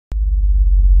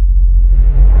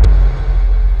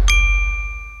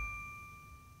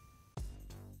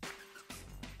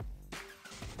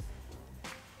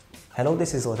Hello,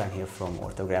 this is Zoltan here from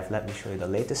OrthoGraph. Let me show you the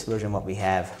latest version what we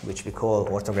have, which we call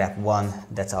OrthoGraph I.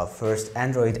 That's our first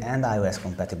Android and iOS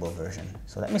compatible version.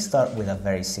 So let me start with a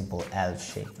very simple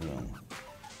L-shaped room.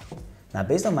 Now,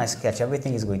 based on my sketch,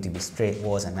 everything is going to be straight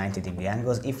walls and 90-degree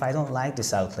angles. If I don't like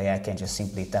this outlay, I can just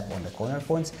simply tap on the corner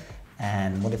points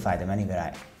and modify them anywhere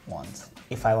I want.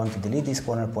 If I want to delete these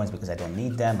corner points because I don't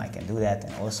need them, I can do that,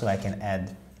 and also I can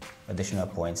add additional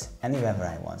points anywhere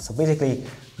I want. So basically,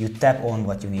 you tap on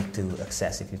what you need to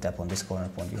access. If you tap on this corner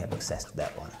point, you have access to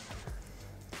that one.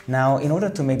 Now, in order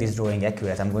to make this drawing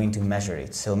accurate, I'm going to measure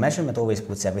it. So measurement always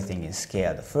puts everything in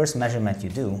scale. The first measurement you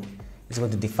do is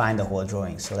going to define the whole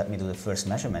drawing. So let me do the first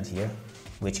measurement here,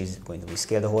 which is going to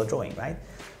rescale the whole drawing, right?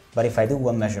 But if I do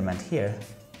one measurement here,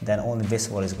 then only this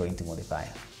wall is going to modify.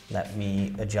 Let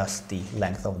me adjust the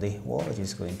length of the wall, which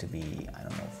is going to be, I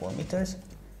don't know, 4 meters.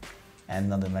 And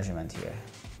another measurement here,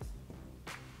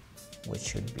 which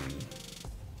should be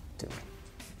 2.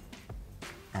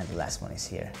 And the last one is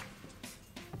here,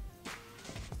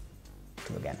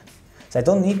 2 again. So I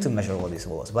don't need to measure all these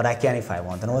walls, but I can if I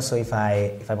want. And also if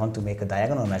I want to make a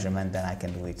diagonal measurement, then I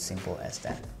can do it simple as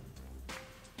that.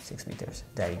 6 meters,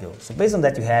 there you go. So based on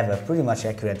that, you have a pretty much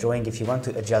accurate drawing. If you want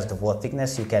to adjust the wall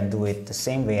thickness, you can do it the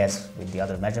same way as with the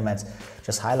other measurements.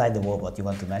 Just highlight the wall what you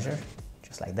want to measure,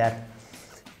 just like that,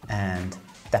 and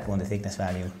tap on the thickness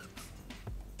value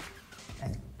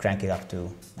and crank it up to,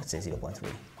 let's say, 0.3.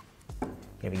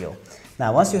 Here we go.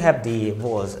 Now, once you have the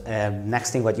walls,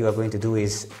 next thing what you are going to do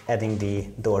is adding the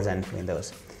doors and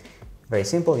windows. Very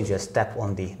simple, you just tap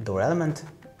on the door element,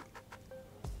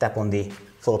 tap on the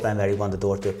floor plan where you want the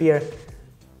door to appear,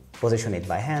 position it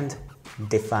by hand,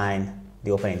 define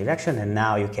the opening direction, and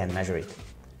now you can measure it.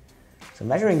 So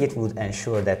measuring it would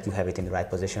ensure that you have it in the right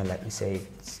position. Let me say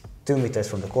it's 2 meters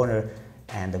from the corner,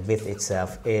 and the width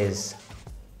itself is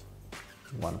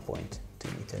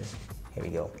 1.2 meters. Here we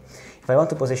go. If I want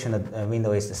to position a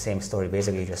window, it's the same story.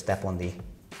 Basically, you just tap on the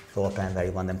floor plan where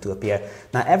you want them to appear.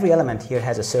 Now, every element here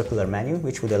has a circular menu,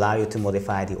 which would allow you to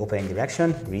modify the opening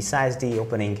direction, resize the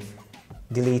opening,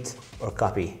 delete or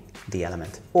copy the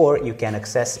element. Or you can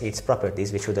access its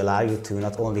properties, which would allow you to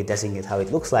not only designate how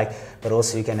it looks like, but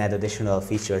also you can add additional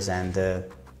features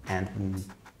and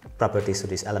properties to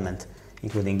this element,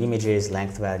 including images,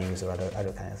 length values, or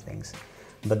other kind of things.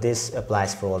 But this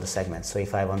applies for all the segments. So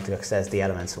if I want to access the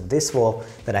elements of this wall,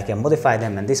 then I can modify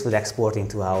them, and this would export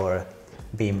into our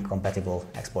Beam compatible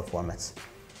export formats.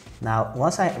 Now,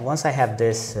 once I have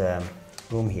this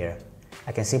room here,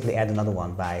 I can simply add another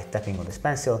one by tapping on this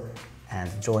pencil and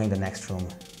drawing the next room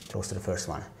close to the first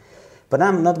one. But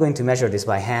I'm not going to measure this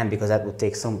by hand because that would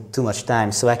take too much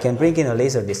time. So I can bring in a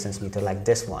laser distance meter like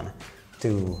this one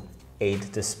to aid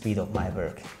the speed of my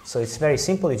work. So it's very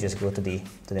simple. You just go to the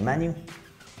menu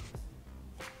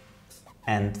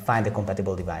and find the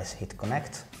compatible device. Hit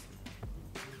connect.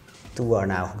 2 are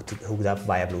now hooked up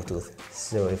via Bluetooth.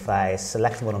 So if I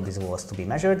select one of these walls to be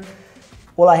measured,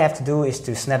 all I have to do is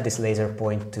to snap this laser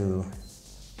point to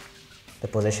the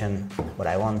position what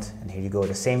I want, and here you go,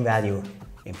 the same value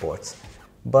imports.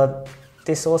 But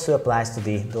this also applies to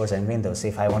the doors and windows.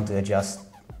 If I want to adjust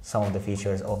some of the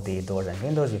features of the doors and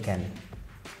windows, you can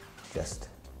just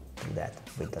do that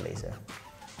with the laser.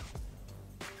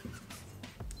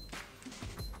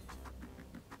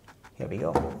 Here we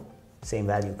go, same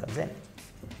value comes in.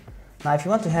 Now, if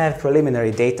you want to have preliminary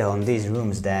data on these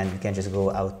rooms, then you can just go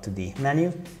out to the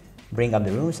menu, bring up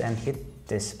the rooms, and hit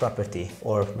this property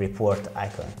or report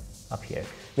icon up here,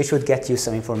 which would get you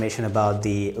some information about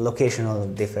the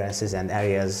locational differences and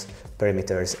areas,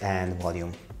 perimeters, and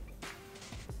volume.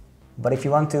 But if you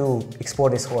want to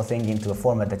export this whole thing into a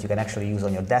format that you can actually use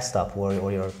on your desktop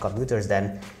or your computers,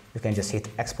 then you can just hit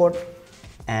export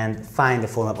and find the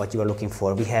format what you are looking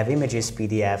for. We have images,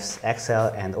 PDFs,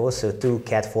 Excel, and also 2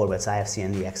 CAD formats, IFC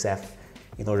and EXF,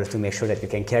 in order to make sure that you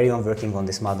can carry on working on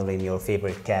this model in your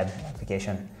favorite CAD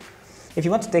application. If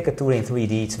you want to take a tour in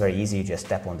 3D, it's very easy. You just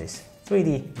tap on this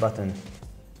 3D button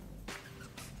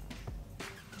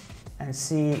and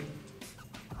see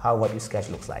how what you sketch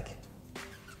looks like.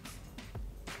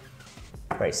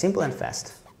 Very simple and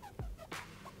fast.